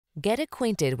Get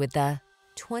acquainted with the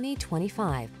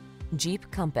 2025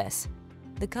 Jeep Compass.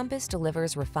 The Compass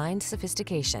delivers refined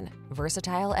sophistication,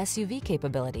 versatile SUV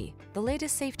capability, the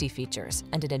latest safety features,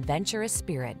 and an adventurous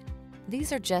spirit.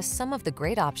 These are just some of the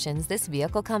great options this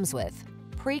vehicle comes with: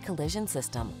 pre-collision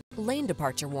system, lane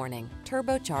departure warning,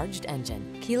 turbocharged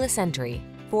engine, keyless entry,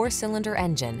 4-cylinder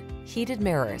engine, heated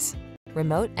mirrors,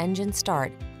 remote engine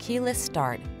start, keyless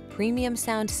start, premium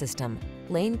sound system,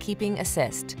 lane keeping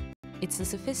assist. It's the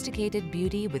sophisticated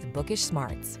beauty with bookish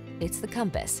smarts. It's the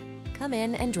Compass. Come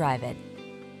in and drive it.